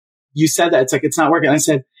you said that. It's like, it's not working. And I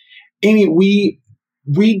said, Amy,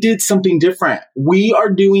 we did something different. We are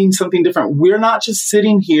doing something different. We're not just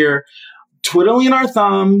sitting here twiddling our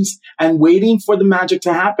thumbs and waiting for the magic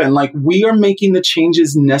to happen. Like, we are making the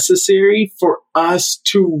changes necessary for us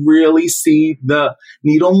to really see the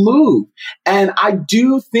needle move. And I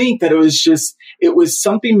do think that it was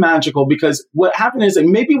something magical, because what happened is that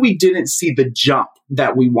maybe we didn't see the jump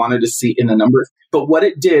that we wanted to see in the numbers, but what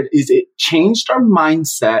it did is it changed our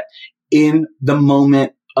mindset in the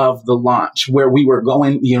moment of the launch, where we were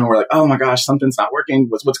going, we're like, oh my gosh, something's not working.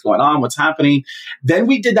 What's going on? What's happening? Then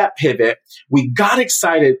we did that pivot. We got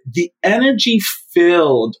excited. The energy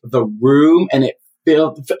filled the room, and it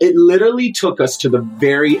literally took us to the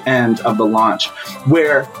very end of the launch,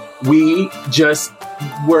 where we just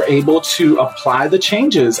were able to apply the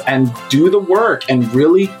changes and do the work and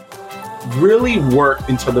really work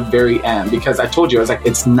until the very end. Because I told you, I was like,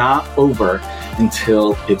 it's not over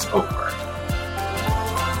until it's over.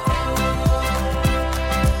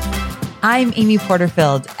 I'm Amy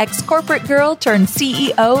Porterfield, ex-corporate girl turned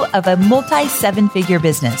CEO of a multi-seven-figure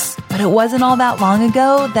business. But it wasn't all that long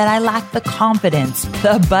ago that I lacked the confidence,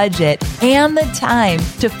 the budget, and the time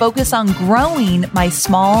to focus on growing my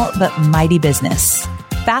small but mighty business.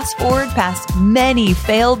 Fast forward past many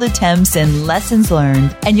failed attempts and lessons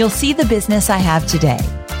learned, and you'll see the business I have today.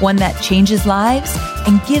 One that changes lives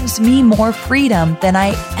and gives me more freedom than I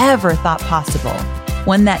ever thought possible.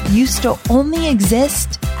 One that used to only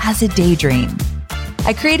exist as a daydream.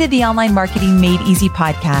 I created the Online Marketing Made Easy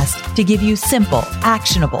podcast to give you simple,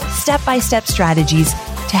 actionable, step-by-step strategies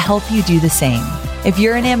to help you do the same. If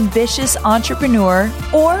you're an ambitious entrepreneur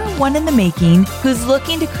or one in the making who's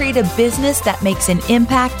looking to create a business that makes an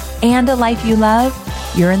impact and a life you love,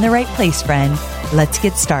 you're in the right place, friend. Let's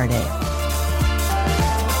get started.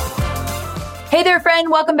 Hey there, friend.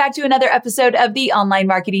 Welcome back to another episode of the Online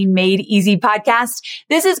Marketing Made Easy podcast.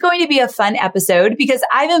 This is going to be a fun episode because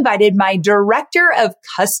I've invited my Director of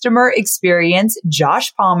Customer Experience,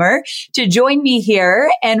 Josh Palmer, to join me here.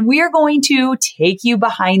 And we are going to take you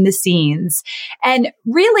behind the scenes and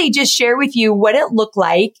really just share with you what it looked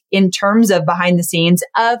like in terms of behind the scenes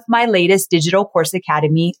of my latest Digital Course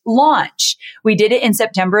Academy launch. We did it in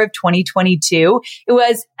September of 2022. It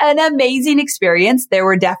was an amazing experience. There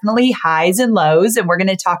were definitely highs and lows, and we're going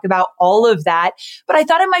to talk about all of that. But I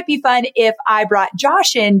thought it might be fun if I brought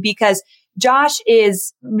Josh in, because Josh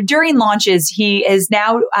is, during launches, he is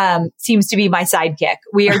now, seems to be my sidekick.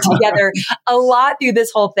 We are together a lot through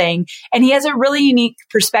this whole thing. And he has a really unique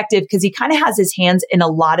perspective because he kind of has his hands in a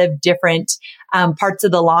lot of different parts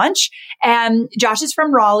of the launch. And Josh is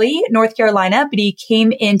from Raleigh, North Carolina, but he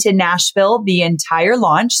came into Nashville the entire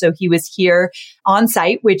launch. So he was here on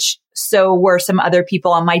site, which so were some other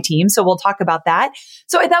people on my team. So we'll talk about that.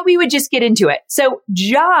 So I thought we would just get into it. So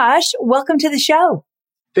Josh, welcome to the show.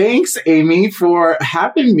 Thanks, Amy, for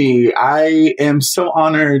having me. I am so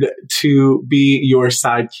honored to be your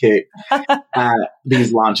sidekick at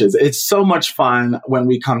these launches. It's so much fun when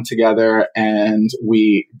we come together and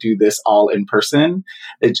we do this all in person.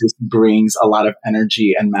 It just brings a lot of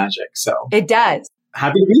energy and magic. So it does.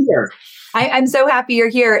 Happy to be here. I'm so happy you're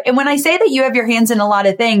here. And when I say that you have your hands in a lot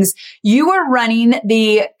of things, you are running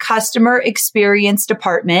the customer experience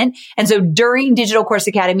department. And so during Digital Course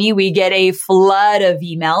Academy, we get a flood of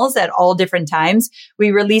emails at all different times.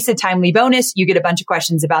 We release a timely bonus. You get a bunch of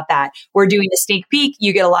questions about that. We're doing a sneak peek.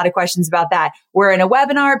 You get a lot of questions about that. We're in a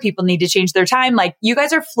webinar. People need to change their time. Like, you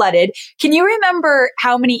guys are flooded. Can you remember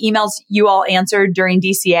how many emails you all answered during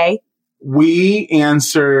DCA? We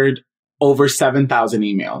answered over 7,000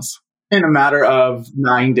 emails in a matter of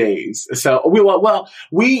 9 days. So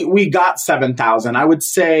we got 7,000. I would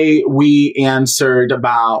say we answered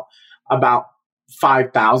about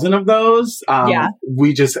 5,000 of those.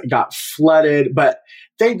 We just got flooded, but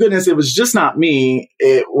thank goodness it was just not me.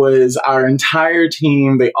 It was our entire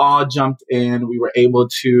team. They all jumped in. We were able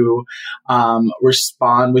to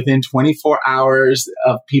respond within 24 hours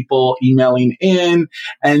of people emailing in.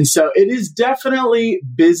 And so it is definitely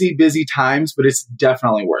busy times, but it's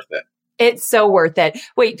definitely worth it. It's so worth it.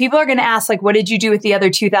 Wait, people are going to ask, like, what did you do with the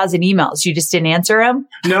other 2,000 emails? You just didn't answer them?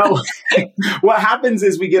 No. What happens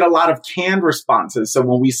is we get a lot of canned responses. So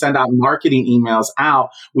when we send out marketing emails out,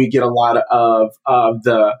 we get a lot of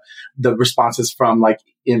the responses from like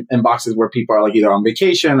in inboxes where people are like either on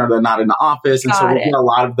vacation or they're not in the office. And so we get a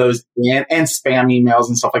lot of those and spam emails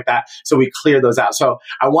and stuff like that. So we clear those out. So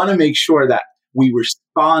I want to make sure that we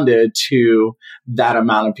responded to that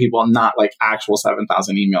amount of people, not like actual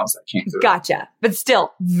 7,000 emails that came through. Gotcha. But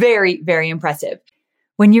still very, very impressive.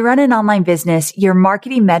 When you run an online business, your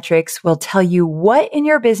marketing metrics will tell you what in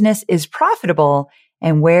your business is profitable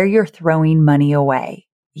and where you're throwing money away.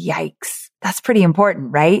 Yikes. That's pretty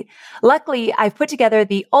important, right? Luckily, I've put together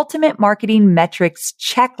the Ultimate Marketing Metrics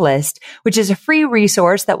Checklist, which is a free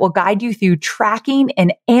resource that will guide you through tracking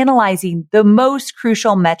and analyzing the most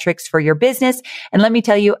crucial metrics for your business. And let me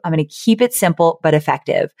tell you, I'm going to keep it simple but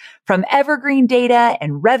effective. From evergreen data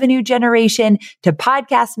and revenue generation to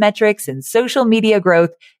podcast metrics and social media growth,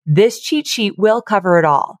 this cheat sheet will cover it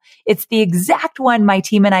all. It's the exact one my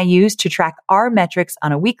team and I use to track our metrics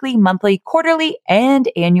on a weekly, monthly, quarterly, and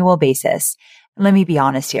annual basis. And let me be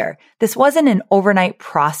honest here. This wasn't an overnight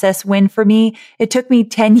process win for me. It took me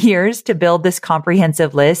 10 years to build this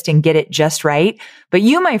comprehensive list and get it just right. But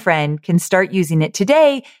you, my friend, can start using it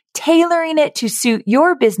today, tailoring it to suit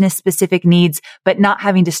your business specific needs, but not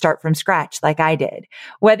having to start from scratch like I did.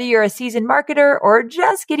 Whether you're a seasoned marketer or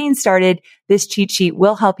just getting started, this cheat sheet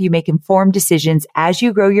will help you make informed decisions as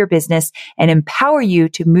you grow your business and empower you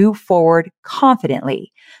to move forward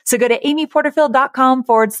confidently. So go to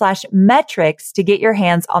amyporterfield.com/metrics to get your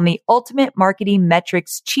hands on the Ultimate Marketing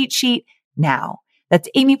Metrics cheat sheet now. That's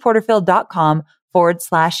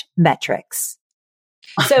amyporterfield.com/metrics.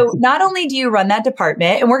 So not only do you run that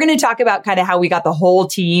department, and we're going to talk about kind of how we got the whole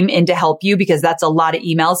team in to help you because that's a lot of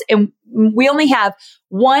emails. And we only have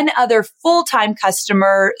one other full-time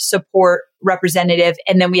customer support representative,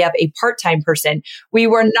 and then we have a part-time person. We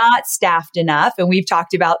were not staffed enough, and we've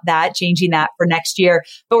talked about that, changing that for next year.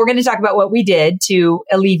 But we're going to talk about what we did to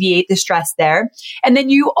alleviate the stress there. And then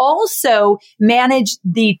you also managed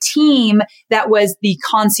the team that was the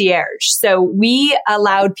concierge. So we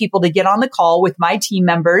allowed people to get on the call with my team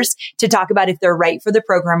members to talk about if they're right for the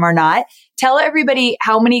program or not. Tell everybody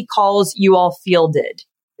how many calls you all fielded.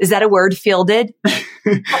 Is that a word, fielded?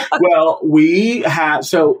 Well,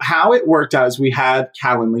 so how it worked out is we had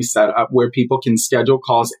Calendly set up where people can schedule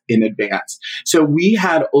calls in advance. So we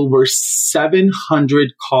had over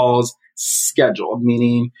 700 calls scheduled,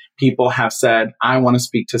 meaning people have said, I want to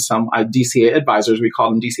speak to some DCA advisors. We call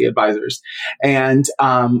them DCA advisors. And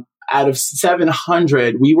out of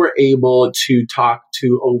 700, we were able to talk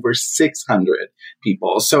to over 600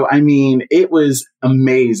 people. So, I mean, it was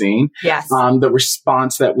amazing. Yes. The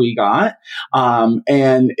response that we got.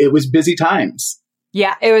 And it was busy times.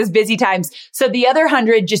 Yeah, it was busy times. So the other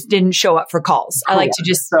 100 just didn't show up for calls. I like to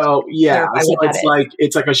just. So, yeah. So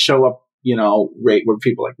it's like a show up, rate where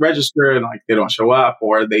people like register and like they don't show up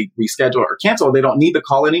or they reschedule or cancel. They don't need the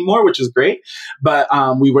call anymore, which is great. But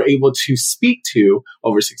we were able to speak to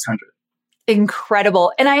over 600.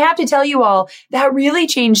 Incredible. And I have to tell you all, that really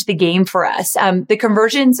changed the game for us. The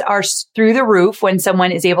conversions are through the roof when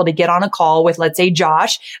someone is able to get on a call with, let's say,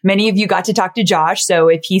 Josh. Many of you got to talk to Josh. So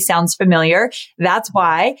if he sounds familiar, that's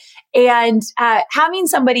why. And having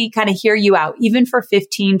somebody kind of hear you out, even for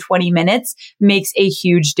 15, 20 minutes, makes a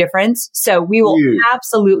huge difference. So we will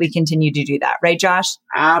absolutely continue to do that. Right, Josh?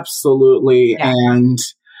 Absolutely. Yeah. And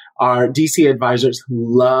our DC advisors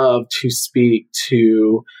love to speak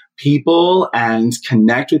to people and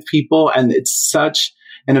connect with people. And it's such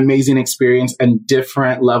an amazing experience and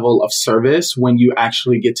different level of service when you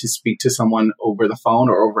actually get to speak to someone over the phone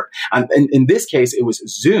or over. And in this case, it was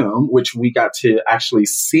Zoom, which we got to actually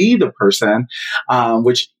see the person,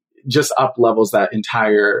 which just up levels that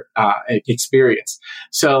entire experience.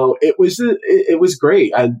 So it was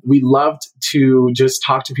great. We loved to just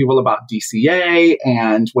talk to people about DCA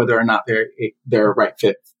and whether or not they're a right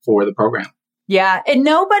fit for the program. Yeah. And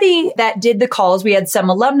nobody that did the calls, we had some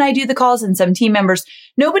alumni do the calls and some team members.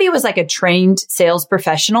 Nobody was like a trained sales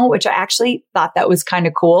professional, which I actually thought that was kind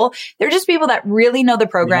of cool. They're just people that really know the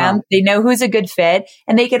program. Yeah. They know who's a good fit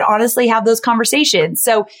and they could honestly have those conversations.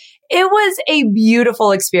 So it was a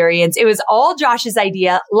beautiful experience. It was all Josh's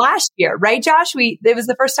idea last year, right, Josh? It was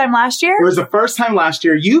the first time last year? It was the first time last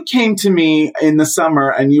year. You came to me in the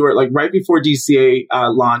summer and you were like right before DCA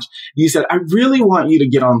launch. You said, I really want you to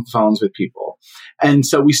get on phones with people. And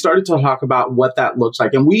so we started to talk about what that looks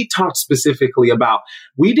like. And we talked specifically about,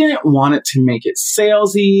 we didn't want it to make it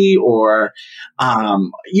salesy or,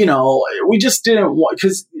 we just didn't want,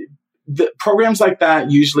 because the programs like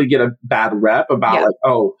that usually get a bad rep about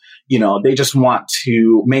they just want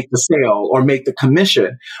to make the sale or make the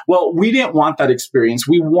commission. Well, we didn't want that experience.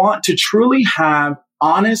 We want to truly have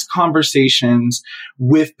honest conversations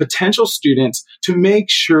with potential students to make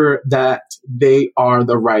sure that they are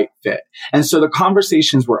the right fit. And so the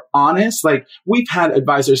conversations were honest. Like we've had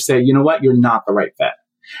advisors say, you know what, you're not the right fit.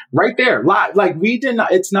 Right there, live. Like we did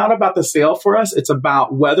not, it's not about the sale for us. It's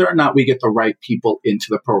about whether or not we get the right people into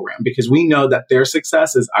the program because we know that their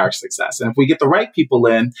success is our success. And if we get the right people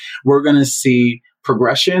in, we're going to see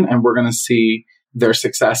progression and we're going to see their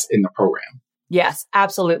success in the program. Yes,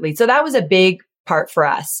 absolutely. So that was a big part for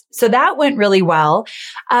us. So that went really well.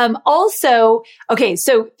 So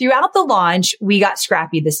throughout the launch, we got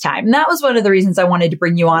scrappy this time. And that was one of the reasons I wanted to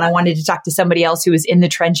bring you on. I wanted to talk to somebody else who was in the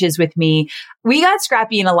trenches with me. We got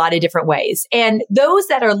scrappy in a lot of different ways. And those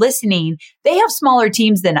that are listening, they have smaller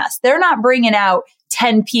teams than us. They're not bringing out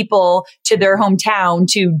 10 people to their hometown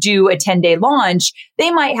to do a 10-day launch. They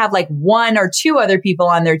might have like 1 or 2 other people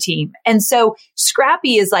on their team. And so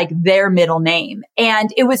Scrappy is like their middle name. And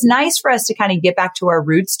it was nice for us to kind of get back to our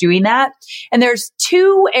roots doing that. And there's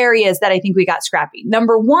 2 areas that I think we got scrappy.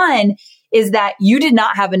 Number 1 is that you did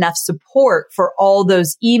not have enough support for all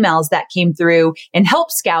those emails that came through in Help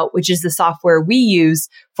Scout, which is the software we use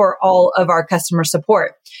for all of our customer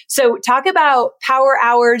support. So talk about power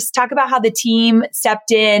hours, talk about how the team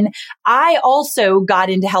stepped in. I also got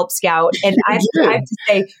into Help Scout, and I have to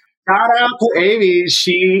say, shout out to Amy.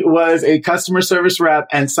 She was a customer service rep,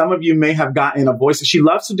 and some of you may have gotten a voice. She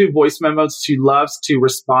loves to do voice memos. She loves to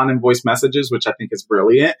respond in voice messages, which I think is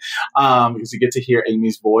brilliant because you get to hear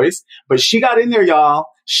Amy's voice. But she got in there, y'all.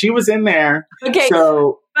 She was in there. Okay.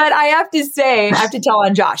 But I have to say, I have to tell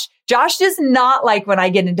on Josh. Josh does not like when I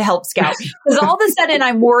get into Help Scout because all of a sudden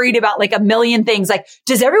I'm worried about like a million things. Like,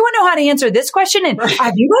 does everyone know how to answer this question? And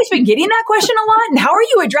have you guys been getting that question a lot? And how are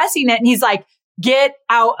you addressing it? And he's like, get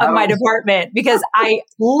out of my department because I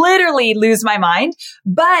literally lose my mind.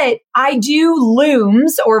 But I do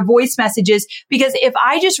looms or voice messages because if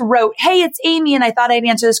I just wrote, hey, it's Amy and I thought I'd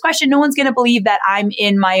answer this question, no one's going to believe that I'm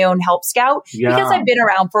in my own Help Scout because I've been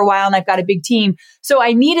around for a while and I've got a big team. So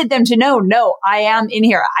I needed them to know, no, I am in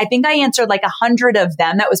here. I think I answered like 100 of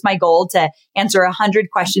them. That was my goal, to answer 100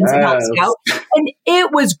 questions in Help Scout. And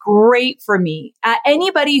it was great for me.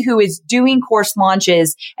 Anybody who is doing course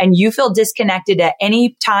launches and you feel disconnected at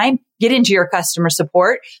any time, get into your customer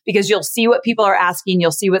support because you'll see what people are asking.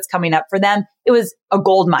 You'll see what's coming up for them. It was a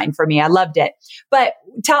gold mine for me. I loved it. But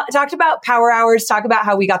talked about power hours, talk about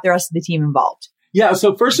how we got the rest of the team involved. Yeah.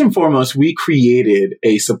 So first and foremost, we created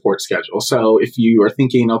a support schedule. So if you are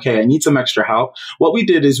thinking, okay, I need some extra help, what we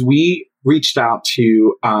did is we reached out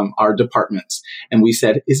to our departments and we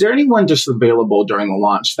said, is there anyone just available during the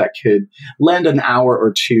launch that could lend an hour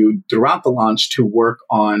or 2 throughout the launch to work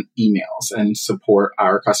on emails and support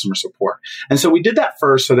our customer support? And so we did that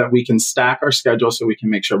first so that we can stack our schedule so we can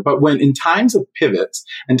make sure. But when in times of pivots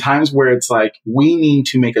and times where it's like we need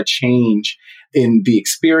to make a change in the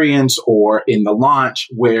experience or in the launch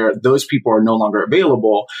where those people are no longer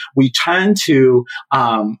available, we tend to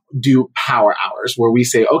do power hours where we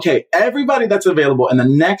say, okay, everybody that's available in the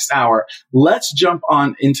next hour, let's jump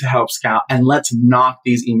on into Help Scout and let's knock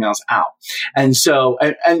these emails out. And so,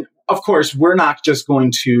 and of course, we're not just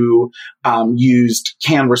going to use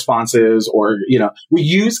canned responses or, we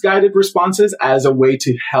use guided responses as a way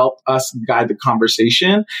to help us guide the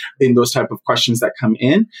conversation in those type of questions that come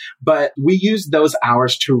in. But we use those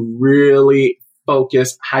hours to really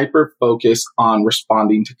hyper focus on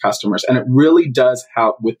responding to customers. And it really does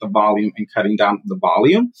help with the volume and cutting down the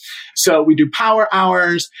volume. So we do power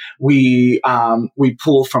hours. We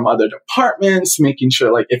pull from other departments, making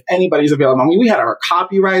sure like if anybody's available. I mean, we had our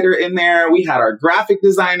copywriter in there. We had our graphic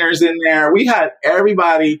designers in there. We had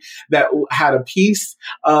everybody that had a piece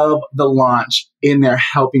of the launch in there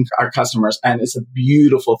helping our customers. And it's a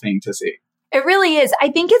beautiful thing to see. It really is. I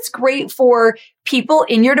think it's great for people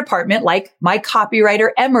in your department, like my copywriter,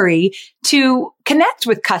 Emery, to connect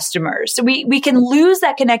with customers. So we can lose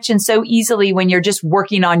that connection so easily when you're just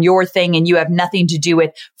working on your thing and you have nothing to do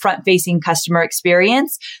with front-facing customer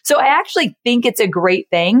experience. So I actually think it's a great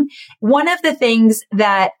thing. One of the things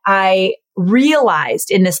that I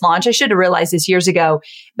realized in this launch, I should have realized this years ago,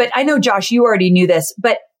 but I know, Josh, you already knew this,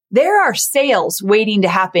 but there are sales waiting to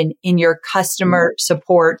happen in your customer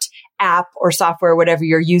support app or software, whatever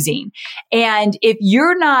you're using. And if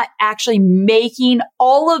you're not actually making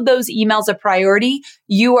all of those emails a priority,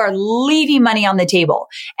 you are leaving money on the table.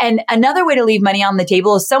 And another way to leave money on the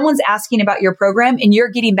table is someone's asking about your program and you're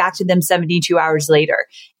getting back to them 72 hours later.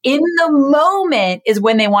 In the moment is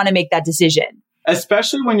when they want to make that decision.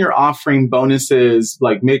 Especially when you're offering bonuses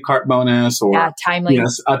like mid-cart bonus or timely.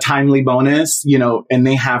 A timely bonus, and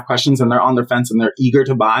they have questions and they're on their fence and they're eager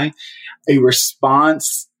to buy. A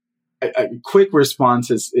quick response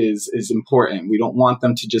is important. We don't want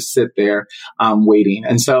them to just sit there waiting.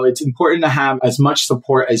 And so it's important to have as much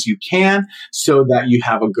support as you can so that you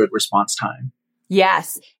have a good response time.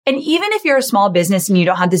 Yes. And even if you're a small business and you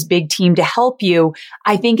don't have this big team to help you,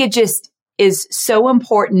 I think it just is so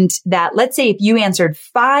important that, let's say if you answered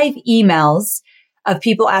 5 emails of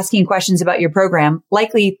people asking questions about your program,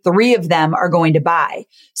 likely 3 of them are going to buy.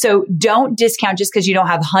 So don't discount just because you don't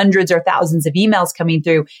have hundreds or thousands of emails coming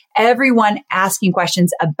through. Everyone asking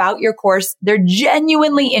questions about your course, they're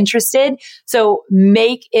genuinely interested. So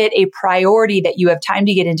make it a priority that you have time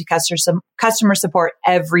to get into customer support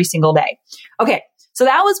every single day. Okay. So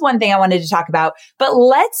that was one thing I wanted to talk about, but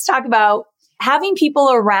let's talk about having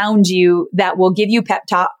people around you that will give you pep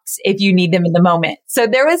talks if you need them in the moment. So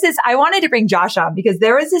there was this, I wanted to bring Josh on because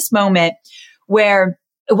there was this moment where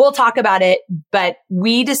we'll talk about it, but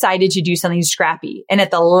we decided to do something scrappy. And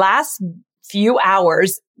at the last few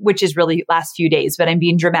hours, which is really last few days, but I'm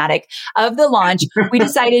being dramatic, of the launch, we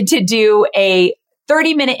decided to do a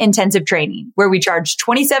 30-minute intensive training where we charged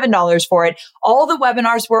 $27 for it. All the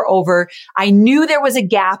webinars were over. I knew there was a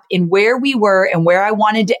gap in where we were and where I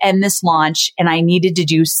wanted to end this launch, and I needed to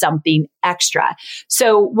do something extra.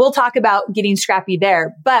 So we'll talk about getting scrappy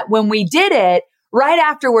there. But when we did it, right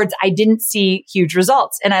afterwards, I didn't see huge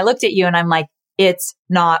results. And I looked at you and I'm like, it's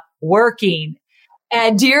not working.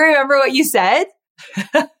 And do you remember what you said?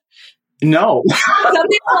 No.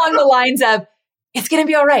 Something along the lines of, it's going to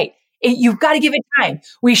be all right. You've got to give it time.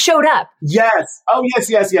 We showed up. Yes. Oh,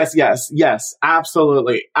 yes.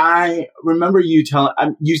 Absolutely. I remember you telling,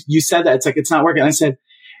 you said that. It's like, it's not working. I said,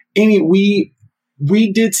 Amy,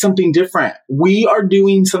 we did something different. We are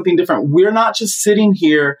doing something different. We're not just sitting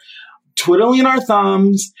here twiddling our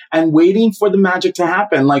thumbs and waiting for the magic to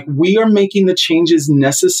happen. Like, we are making the changes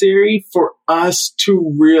necessary for us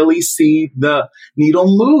to really see the needle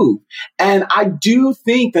move. And I do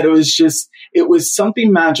think that it was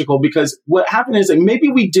something magical, because what happened is, like,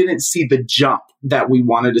 maybe we didn't see the jump that we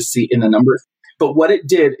wanted to see in the numbers, but what it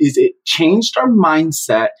did is it changed our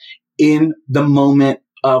mindset in the moment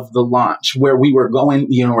of the launch, where we were going,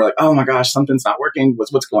 we're like, oh my gosh, something's not working.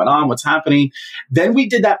 What's going on? What's happening? Then we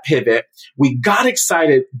did that pivot. We got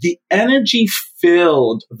excited. The energy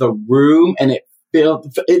filled the room, and it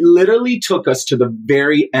literally took us to the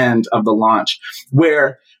very end of the launch,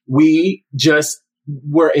 where we just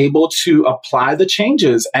were able to apply the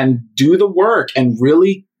changes and do the work and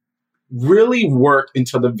really work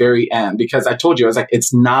until the very end. Because I told you, I was like,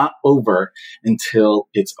 it's not over until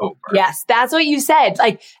it's over. Yes, that's what you said.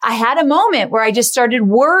 Like, I had a moment where I just started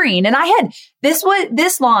worrying, and I had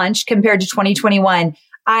this launch compared to 2021.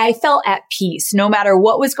 I felt at peace. No matter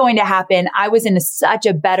what was going to happen, I was in such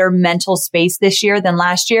a better mental space this year than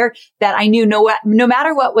last year, that I knew no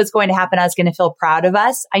matter what was going to happen, I was going to feel proud of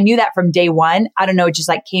us. I knew that from day one. I don't know, it just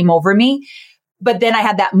like came over me. But then I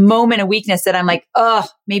had that moment of weakness that I'm like, oh,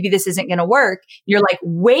 maybe this isn't going to work. You're like,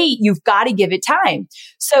 wait, you've got to give it time.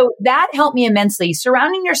 So that helped me immensely.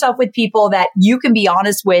 Surrounding yourself with people that you can be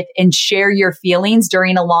honest with and share your feelings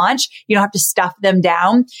during a launch. You don't have to stuff them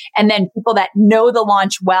down. And then people that know the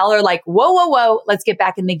launch well are like, whoa, let's get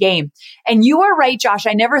back in the game. And you are right, Josh.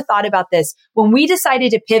 I never thought about this. When we decided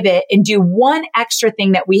to pivot and do one extra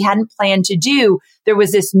thing that we hadn't planned to do, there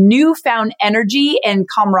was this newfound energy and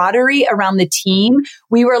camaraderie around the team.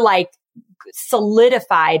 We were like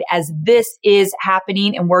solidified as this is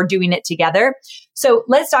happening and we're doing it together. So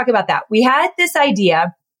let's talk about that. We had this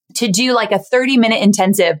idea to do like a 30-minute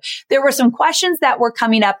intensive. There were some questions that were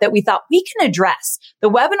coming up that we thought we can address. The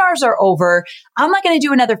webinars are over. I'm not going to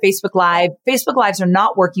do another Facebook Live. Facebook Lives are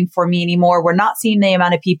not working for me anymore. We're not seeing the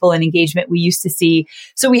amount of people and engagement we used to see.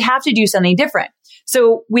 So we have to do something different.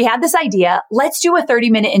 So we had this idea, let's do a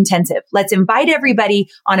 30-minute intensive. Let's invite everybody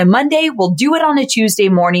on a Monday. We'll do it on a Tuesday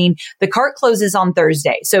morning. The cart closes on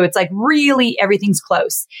Thursday. So it's like really everything's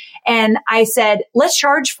close. And I said, let's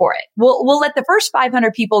charge for it. We'll let the first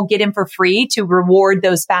 500 people get in for free to reward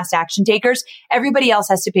those fast action takers. Everybody else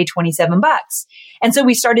has to pay $27. And so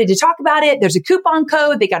we started to talk about it. There's a coupon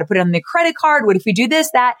code. They got to put it on the credit card. What if we do this,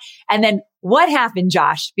 that? And then what happened,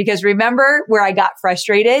 Josh? Because remember where I got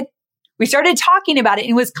frustrated? We started talking about it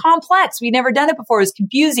and it was complex. We'd never done it before. It was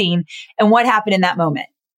confusing. And what happened in that moment?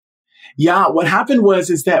 Yeah, what happened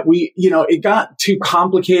is that it got too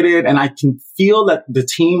complicated, and I can feel that the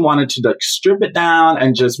team wanted to like strip it down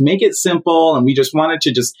and just make it simple. And we just wanted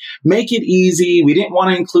to just make it easy. We didn't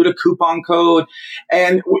want to include a coupon code.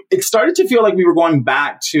 And it started to feel like we were going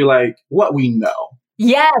back to like what we know.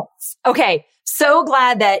 Yes. Okay. So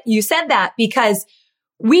glad that you said that, because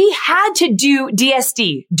we had to do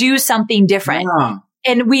DSD, do something different. Yeah.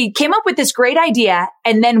 And we came up with this great idea,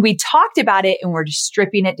 and then we talked about it, and we're just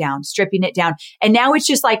stripping it down. And now it's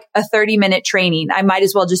just like a 30-minute training. I might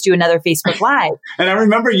as well just do another Facebook Live. And I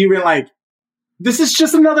remember you being like, this is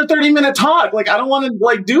just another 30-minute talk. Like, I don't want to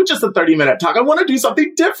like do just a 30-minute talk. I want to do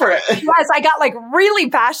something different. Yes, I got like really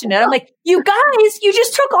passionate. I'm like, you guys, you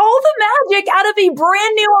just took all the magic out of a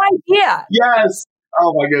brand new idea. Yes.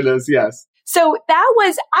 Oh my goodness. Yes. So I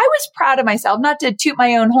was proud of myself, not to toot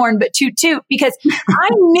my own horn, but toot, because I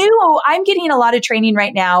knew I'm getting a lot of training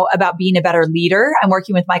right now about being a better leader. I'm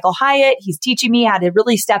working with Michael Hyatt. He's teaching me how to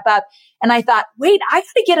really step up. And I thought, wait, I got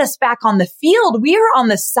to get us back on the field. We are on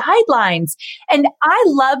the sidelines. And I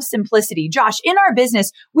love simplicity. Josh, in our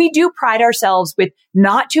business, we do pride ourselves with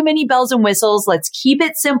not too many bells and whistles. Let's keep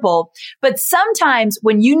it simple. But sometimes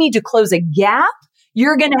when you need to close a gap,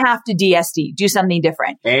 you're going to have to DSD, do something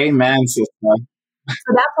different. Amen, sister. So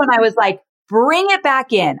that's when I was like, bring it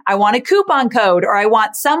back in. I want a coupon code, or I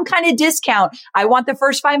want some kind of discount. I want the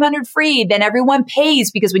first 500 free. Then everyone pays,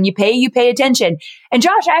 because when you pay attention. And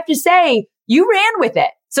Josh, I have to say, you ran with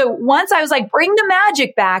it. So once I was like, bring the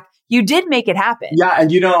magic back, you did make it happen. Yeah. And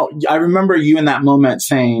I remember you in that moment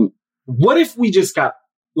saying, what if we just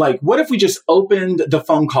opened the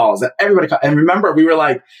phone calls that everybody called? And remember, we were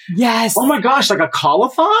like, yes, oh my gosh, like a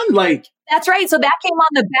call-a-thon? Like, that's right. So that came on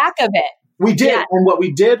the back of it. We did. Yeah. And what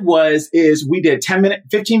we did is we did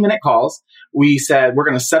 15-minute calls. We said, we're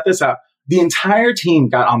going to set this up. The entire team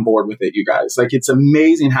got on board with it, you guys. Like, it's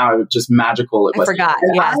amazing how just magical it was. I forgot.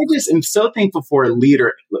 And I just am so thankful for a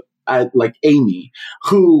leader like Amy,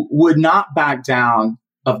 who would not back down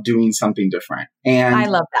of doing something different. And I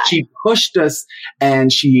love that. She pushed us,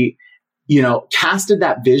 and she, casted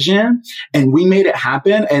that vision, and we made it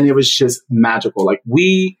happen. And it was just magical. Like,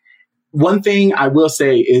 one thing I will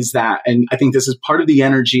say is that, and I think this is part of the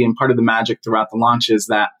energy and part of the magic throughout the launch, is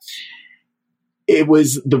that it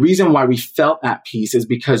was the reason why we felt at peace is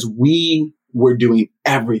because we were doing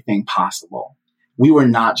everything possible. We were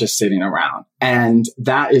not just sitting around. And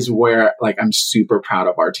that is where, I'm super proud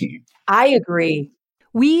of our team. I agree.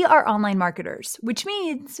 We are online marketers, which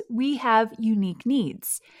means we have unique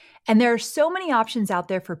needs. And there are so many options out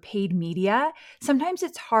there for paid media. Sometimes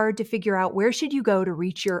it's hard to figure out where should you go to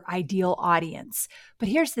reach your ideal audience. But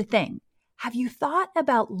here's the thing. Have you thought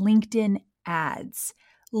about LinkedIn ads?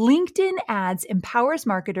 LinkedIn ads empowers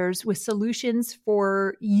marketers with solutions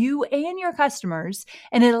for you and your customers,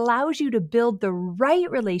 and it allows you to build the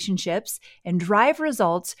right relationships and drive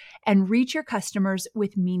results and reach your customers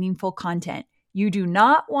with meaningful content. You do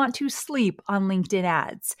not want to sleep on LinkedIn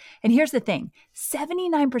ads. And here's the thing,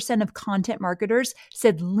 79% of content marketers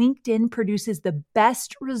said LinkedIn produces the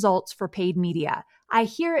best results for paid media. I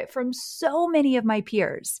hear it from so many of my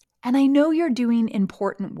peers. And I know you're doing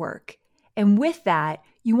important work. And with that,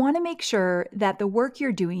 you want to make sure that the work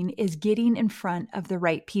you're doing is getting in front of the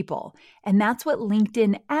right people. And that's what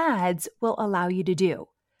LinkedIn ads will allow you to do.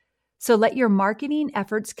 So let your marketing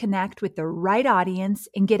efforts connect with the right audience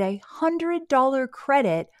and get a $100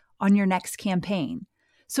 credit on your next campaign.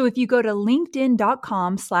 So if you go to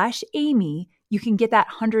linkedin.com/Amy, you can get that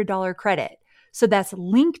 $100 credit. So that's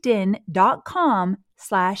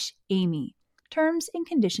linkedin.com/Amy. Terms and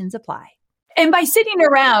conditions apply. And by sitting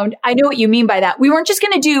around, I know what you mean by that. We weren't just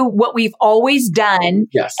going to do what we've always done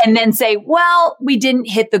and then say, well, we didn't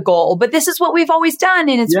hit the goal, but this is what we've always done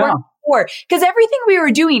and it's worked before. Because everything we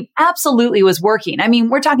were doing absolutely was working. I mean,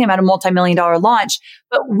 we're talking about a multi-million-dollar launch,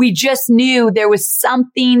 but we just knew there was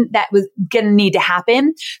something that was going to need to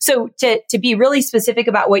happen. So to be really specific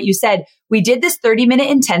about what you said, we did this 30-minute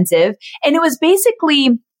intensive, and it was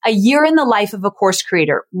basically a year in the life of a course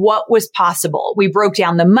creator. What was possible? We broke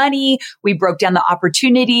down the money. We broke down the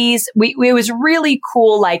opportunities. It was really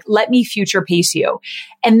cool. Like, let me future pace you.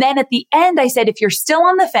 And then at the end, I said, if you're still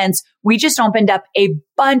on the fence, we just opened up a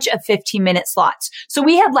bunch of 15-minute slots. So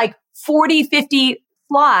we had 40, 50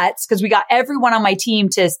 slots because we got everyone on my team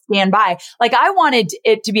to stand by. I wanted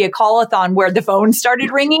it to be a call-a-thon where the phone started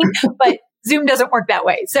ringing, but Zoom doesn't work that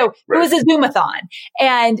way. So It was a Zoomathon.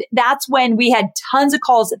 And that's when we had tons of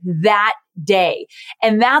calls that day.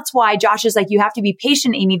 And that's why Josh is like, you have to be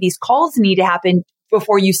patient, Amy. These calls need to happen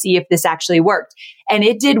before you see if this actually worked. And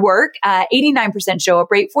it did work. 89% show up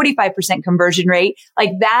rate, 45% conversion rate.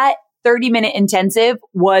 That 30-minute intensive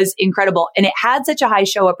was incredible. And it had such a high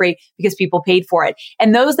show up rate because people paid for it.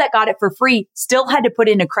 And those that got it for free still had to put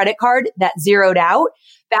in a credit card that zeroed out.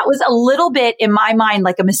 That was a little bit in my mind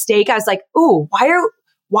like a mistake. I was like, ooh,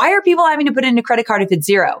 why are people having to put in a credit card if it's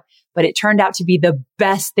zero? But it turned out to be the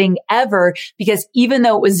best thing ever because even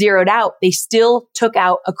though it was zeroed out, they still took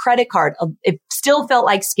out a credit card. It still felt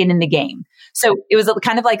like skin in the game. So it was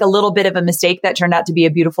kind of like a little bit of a mistake that turned out to be a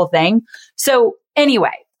beautiful thing. So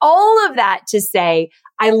anyway, all of that to say,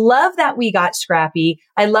 I love that we got scrappy.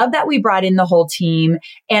 I love that we brought in the whole team.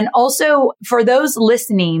 And also for those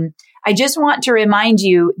listening, I just want to remind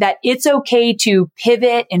you that it's okay to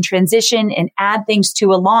pivot and transition and add things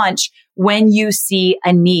to a launch when you see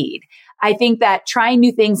a need. I think that trying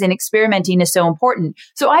new things and experimenting is so important.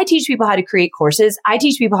 So I teach people how to create courses. I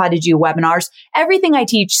teach people how to do webinars. Everything I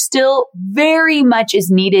teach still very much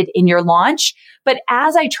is needed in your launch. But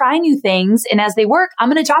as I try new things and as they work, I'm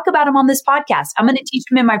going to talk about them on this podcast. I'm going to teach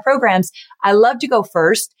them in my programs. I love to go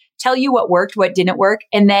first, tell you what worked, what didn't work,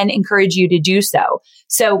 and then encourage you to do so.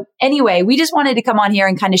 So anyway, we just wanted to come on here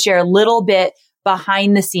and kind of share a little bit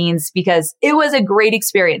behind the scenes because it was a great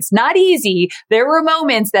experience. Not easy. There were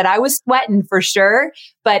moments that I was sweating for sure,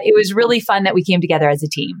 but it was really fun that we came together as a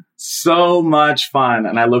team. So much fun.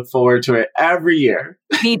 And I look forward to it every year.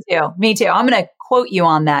 Me too. Me too. I'm going to quote you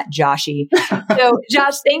on that, Joshy. So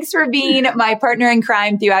Josh, thanks for being my partner in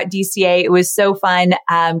crime throughout DCA. It was so fun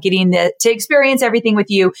getting to experience everything with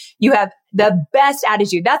you. You have the best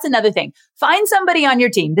attitude. That's another thing. Find somebody on your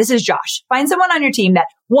team. This is Josh. Find someone on your team that,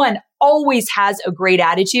 one, always has a great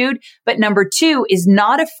attitude, but number two, is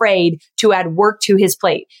not afraid to add work to his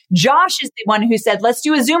plate. Josh is the one who said, let's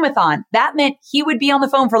do a Zoomathon. That meant he would be on the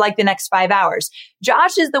phone for like the next 5 hours.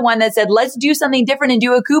 Josh is the one that said, let's do something different and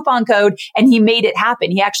do a coupon code. And he made it happen.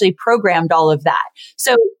 He actually programmed all of that.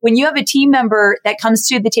 So when you have a team member that comes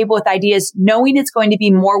to the table with ideas, knowing it's going to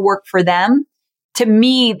be more work for them, to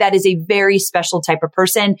me, that is a very special type of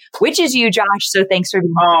person, which is you, Josh. So thanks for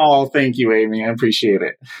being here. Oh, thank you, Amy. I appreciate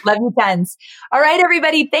it. Love you tons. All right,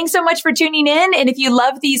 everybody. Thanks so much for tuning in. And if you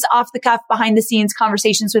love these off the cuff, behind the scenes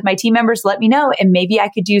conversations with my team members, let me know. And maybe I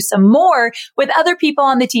could do some more with other people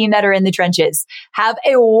on the team that are in the trenches. Have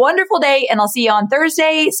a wonderful day. And I'll see you on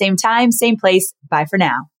Thursday, same time, same place. Bye for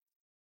now.